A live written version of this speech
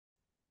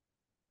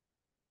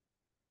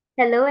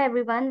Hello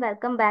everyone,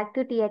 welcome back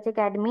to TH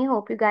Academy.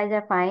 Hope you guys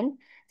are fine.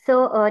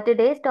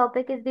 Today's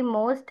topic is the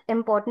most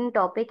important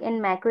topic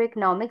in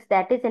macroeconomics,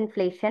 that is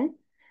inflation.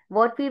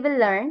 What we will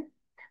learn,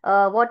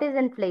 what is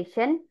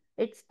inflation,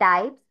 its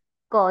types,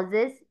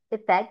 causes,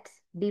 effects,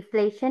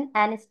 deflation,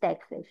 and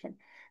stagflation.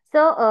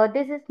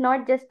 This is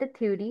not just a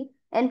theory.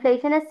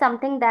 Inflation is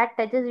something that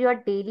touches your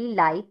daily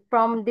life,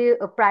 from the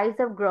price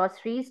of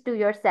groceries to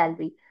your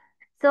salary.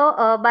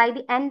 By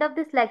the end of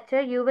this lecture,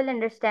 you will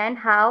understand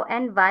how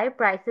and why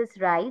prices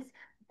rise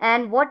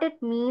and what it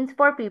means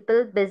for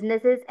people,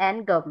 businesses,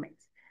 and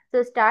governments.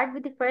 So, start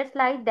with the first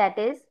slide, that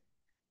is,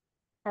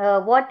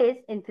 what is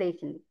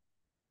inflation?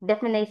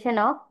 Definition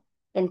of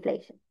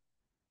inflation.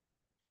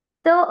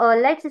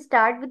 Let's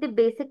start with the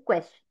basic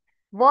question.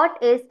 What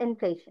is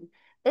inflation?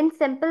 In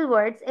simple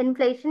words,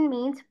 inflation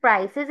means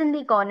prices in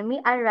the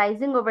economy are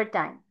rising over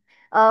time.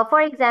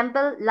 For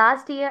example,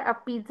 last year a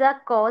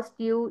pizza cost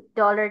you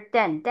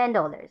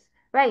 $10,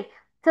 right?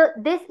 So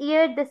this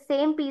year the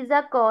same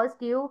pizza cost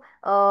you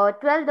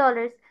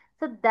 $12.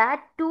 So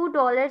that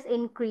 $2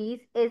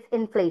 increase is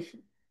inflation.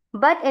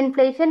 But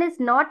inflation is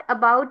not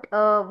about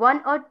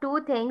one or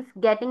two things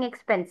getting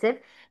expensive.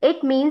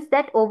 It means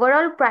that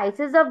overall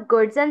prices of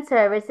goods and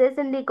services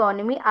in the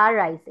economy are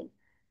rising.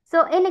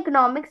 So, in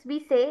economics,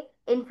 we say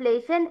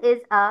inflation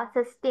is a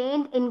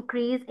sustained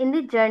increase in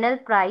the general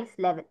price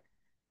level.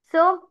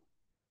 So,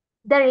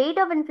 the rate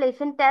of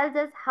inflation tells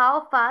us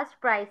how fast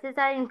prices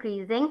are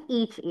increasing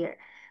each year.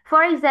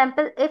 For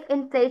example, if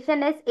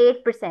inflation is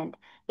 8%,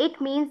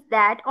 it means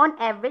that on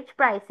average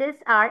prices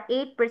are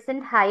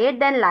 8% higher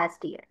than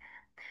last year.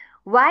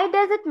 Why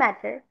does it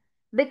matter?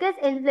 Because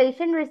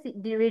inflation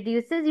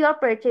reduces your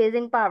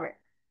purchasing power.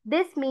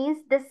 This means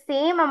the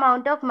same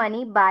amount of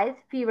money buys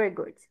fewer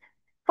goods.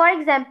 For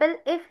example,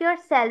 if your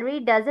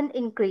salary doesn't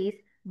increase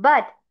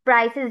but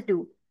prices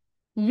do,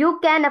 you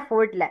can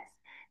afford less.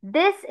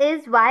 This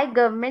is why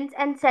governments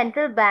and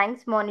central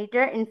banks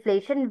monitor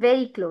inflation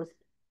very closely.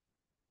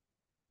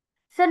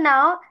 So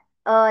now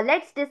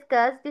let's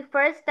discuss the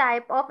first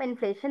type of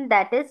inflation,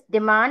 that is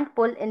demand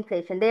pull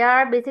inflation. There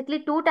are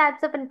basically two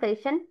types of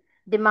inflation: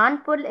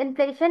 demand pull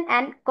inflation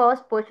and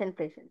cost push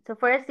inflation. So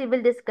first we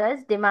will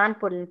discuss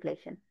demand pull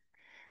inflation.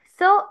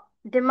 So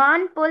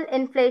demand pull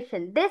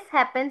inflation, this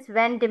happens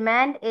when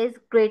demand is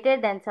greater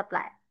than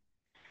supply.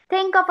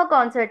 Think of a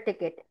concert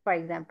ticket, for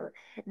example.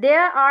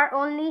 There are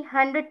only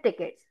 100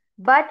 tickets,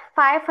 but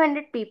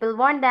 500 people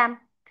want them.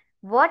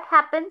 What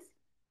happens?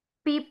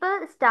 People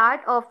start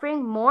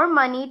offering more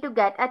money to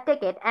get a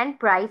ticket and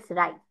price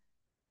rise.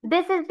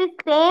 This is the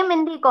same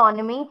in the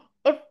economy.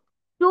 If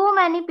too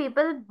many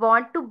people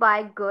want to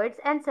buy goods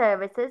and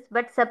services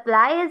but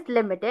supply is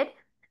limited,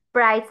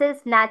 prices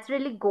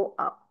naturally go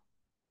up.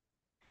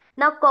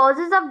 Now,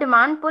 causes of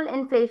demand pull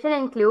inflation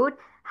include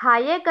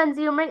higher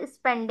consumer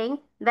spending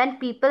when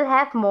people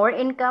have more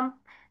income,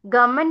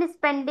 government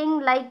spending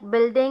like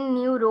building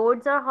new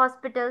roads or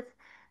hospitals,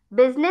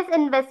 business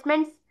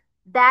investments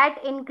that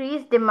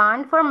increase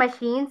demand for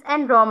machines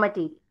and raw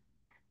materials,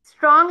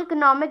 strong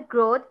economic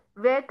growth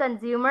where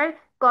consumer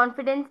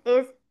confidence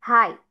is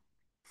high.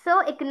 So,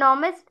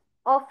 economists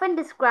often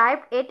describe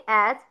it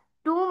as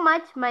too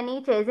much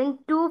money chasing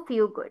too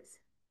few goods.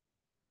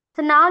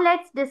 So now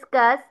let's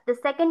discuss the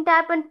second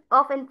type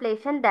of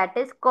inflation, that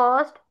is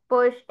cost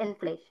push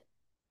inflation.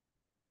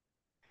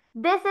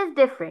 This is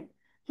different.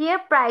 Here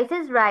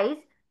prices rise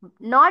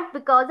not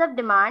because of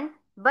demand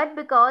but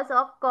because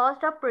of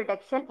cost of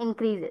production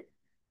increases.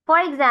 For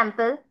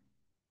example,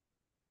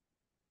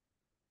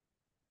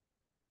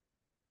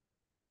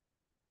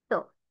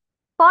 so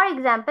for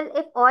example,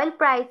 if oil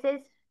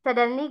prices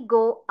suddenly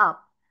go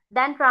up,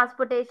 then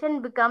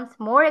transportation becomes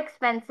more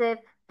expensive,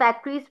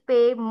 factories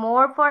pay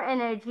more for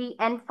energy,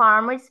 and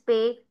farmers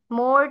pay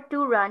more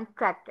to run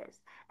tractors.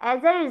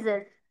 As a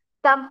result,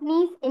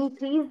 companies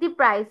increase the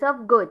price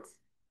of goods.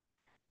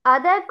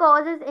 Other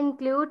causes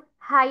include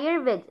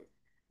higher wages.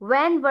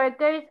 When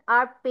workers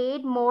are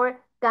paid more,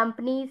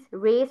 companies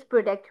raise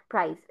product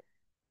prices.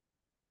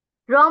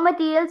 Raw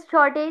materials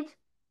shortage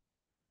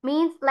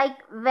means like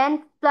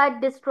when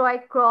flood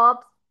destroyed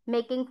crops,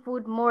 making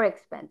food more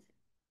expensive.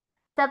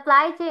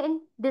 Supply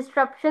chain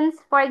disruptions,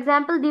 for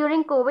example,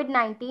 during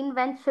COVID-19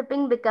 when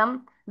shipping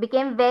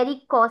became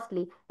very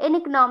costly. In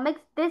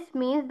economics, this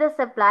means the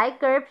supply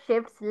curve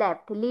shifts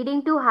left,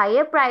 leading to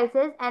higher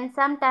prices and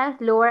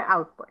sometimes lower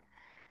output.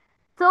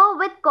 So,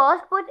 with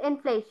cost put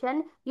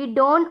inflation, you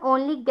don't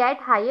only get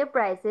higher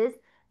prices,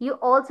 you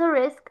also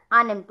risk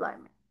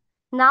unemployment.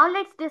 Now,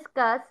 let's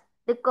discuss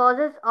the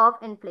causes of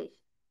inflation.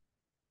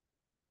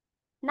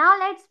 Now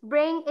let's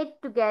bring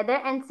it together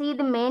and see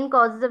the main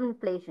causes of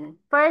inflation.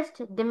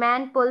 First,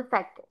 demand pull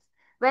factors.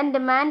 When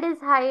demand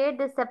is higher,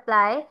 the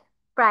supply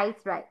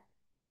price rise.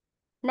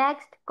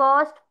 Next,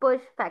 cost push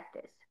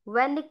factors.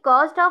 When the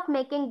cost of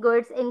making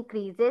goods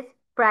increases,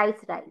 price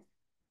rise.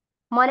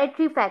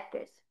 Monetary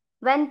factors.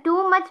 When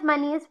too much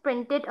money is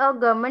printed or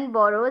government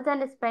borrows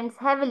and spends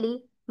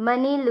heavily,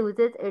 money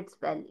loses its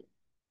value.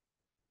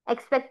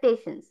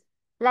 Expectations.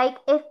 Like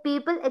if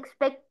people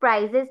expect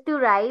prices to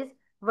rise,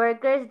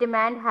 Workers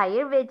demand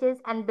higher wages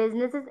and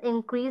businesses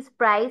increase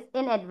price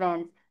in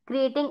advance,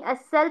 creating a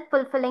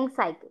self-fulfilling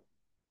cycle.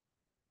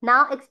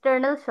 Now,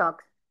 external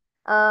shocks.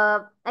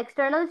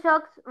 External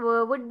shocks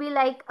would be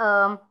like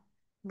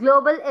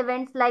global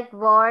events like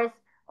wars,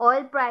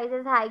 oil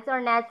prices hikes,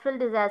 or natural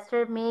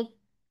disaster make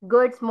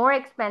goods more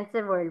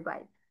expensive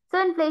worldwide.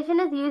 So, inflation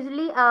is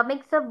usually a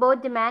mix of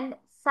both demand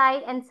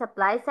side and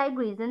supply side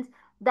reasons.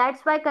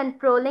 That's why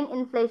controlling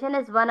inflation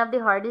is one of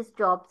the hardest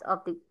jobs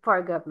of the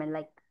for government.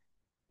 Like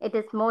it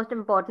is most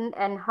important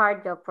and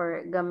hard job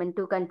for government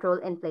to control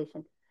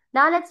inflation.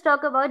 Now let's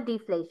talk about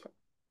deflation.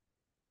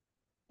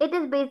 It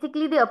is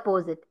basically the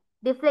opposite.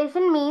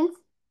 Deflation means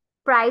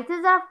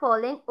prices are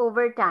falling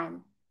over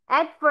time.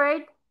 At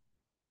first,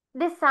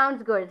 this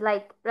sounds good,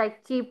 like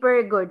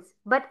cheaper goods,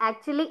 but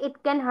actually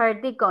it can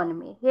hurt the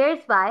economy.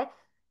 Here's why.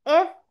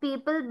 If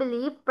people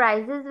believe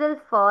prices will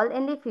fall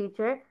in the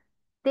future,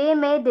 they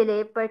may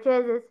delay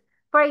purchases.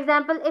 For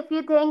example, if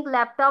you think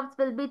laptops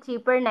will be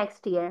cheaper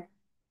next year,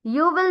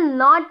 you will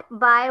not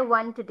buy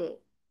one today.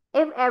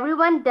 If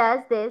everyone does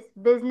this,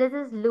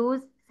 businesses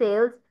lose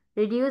sales,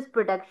 reduce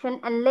production,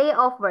 and lay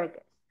off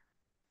workers.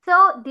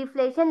 So,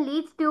 deflation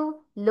leads to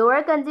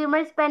lower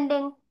consumer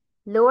spending,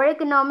 lower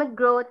economic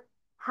growth,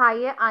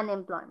 higher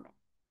unemployment.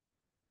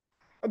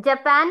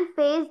 Japan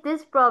faced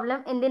this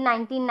problem in the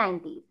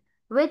 1990s,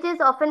 which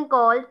is often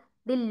called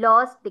the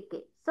lost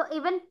decade. So,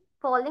 even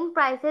falling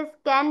prices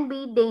can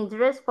be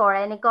dangerous for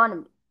an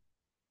economy.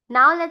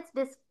 Now, let's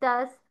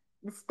discuss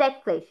the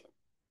stagflation.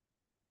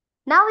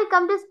 Now we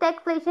come to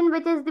stagflation,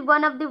 which is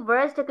one of the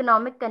worst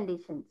economic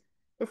conditions.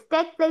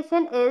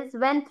 Stagflation is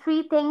when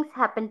three things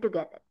happen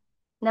together.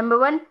 Number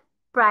one,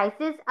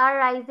 prices are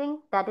rising,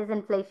 that is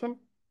inflation.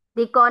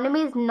 The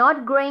economy is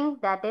not growing,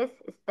 that is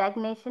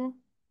stagnation.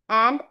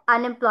 And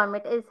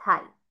unemployment is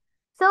high.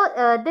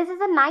 So, this is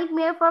a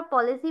nightmare for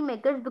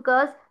policymakers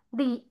because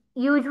the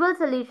usual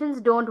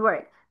solutions don't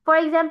work. For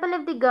example,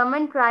 if the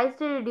government tries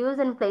to reduce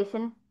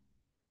inflation,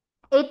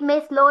 it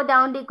may slow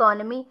down the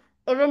economy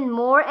even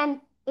more and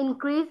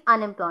increase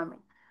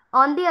unemployment.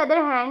 On the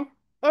other hand,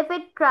 if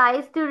it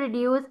tries to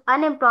reduce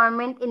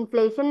unemployment,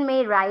 inflation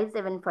may rise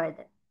even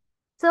further.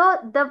 So,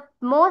 the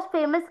most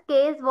famous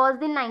case was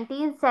the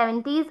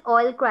 1970s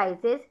oil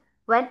crisis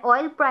when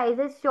oil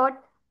prices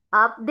shot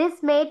up.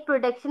 This made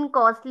production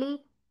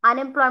costly,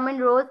 unemployment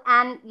rose,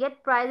 and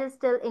yet prices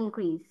still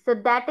increased. So,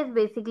 that is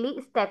basically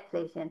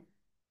stagflation.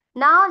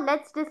 Now,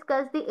 let's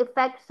discuss the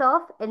effects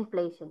of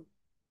inflation.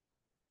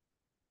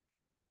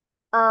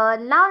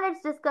 Now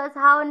let's discuss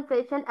how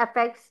inflation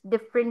affects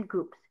different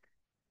groups.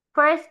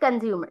 First,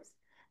 consumers.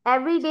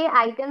 Everyday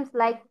items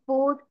like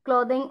food,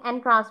 clothing,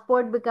 and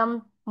transport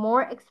become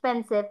more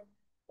expensive.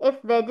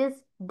 If wages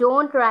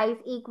don't rise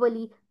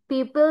equally,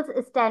 people's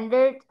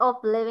standards of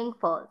living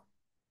fall.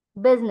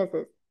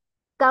 Businesses.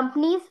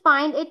 Companies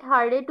find it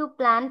harder to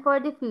plan for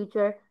the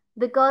future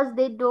because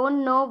they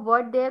don't know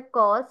what their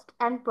costs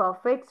and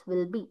profits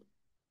will be.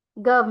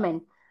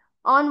 Government.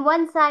 On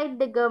one side,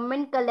 the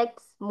government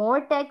collects more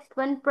tax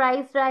when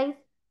price rise,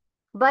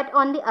 but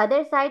on the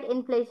other side,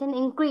 inflation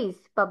increase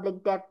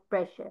public debt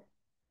pressure.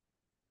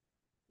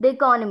 The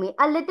economy.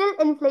 A little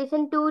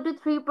inflation, 2 to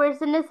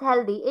 3% is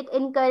healthy. It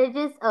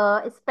encourages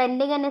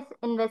spending and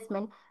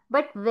investment,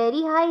 but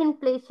very high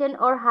inflation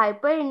or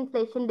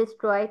hyperinflation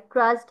destroy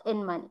trust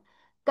in money.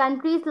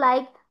 Countries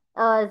like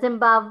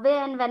Zimbabwe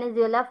and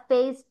Venezuela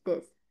faced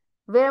this,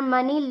 where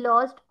money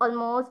lost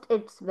almost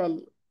its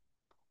value.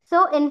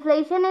 So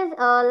inflation is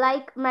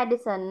like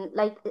medicine.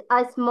 Like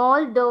a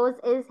small dose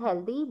is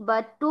healthy,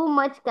 but too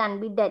much can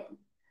be deadly.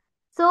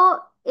 So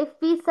if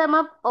we sum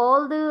up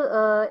all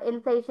the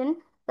inflation,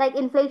 like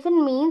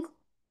inflation means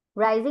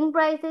rising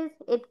prices.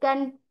 It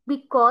can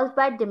be caused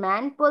by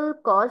demand pull,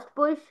 cost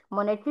push,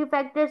 monetary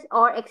factors,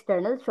 or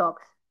external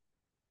shocks.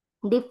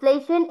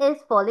 Deflation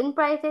is falling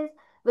prices,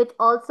 which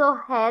also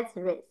has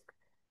risk.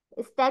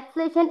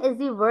 Stagflation is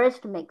the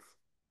worst mix,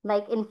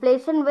 like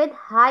inflation with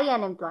high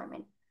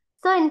unemployment.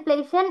 So,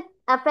 inflation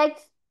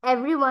affects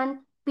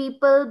everyone,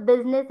 people,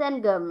 business,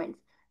 and governments.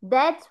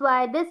 That's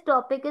why this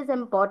topic is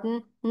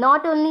important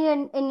not only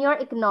in your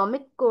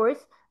economic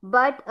course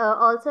but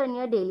also in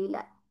your daily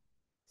life.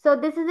 So,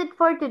 this is it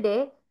for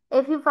today.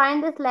 If you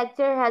find this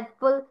lecture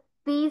helpful,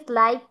 please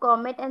like,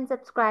 comment, and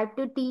subscribe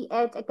to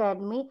TH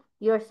Academy.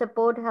 Your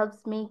support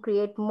helps me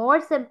create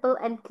more simple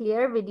and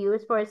clear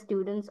videos for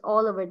students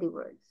all over the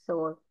world.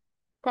 So,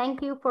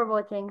 thank you for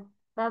watching.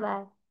 Bye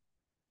bye.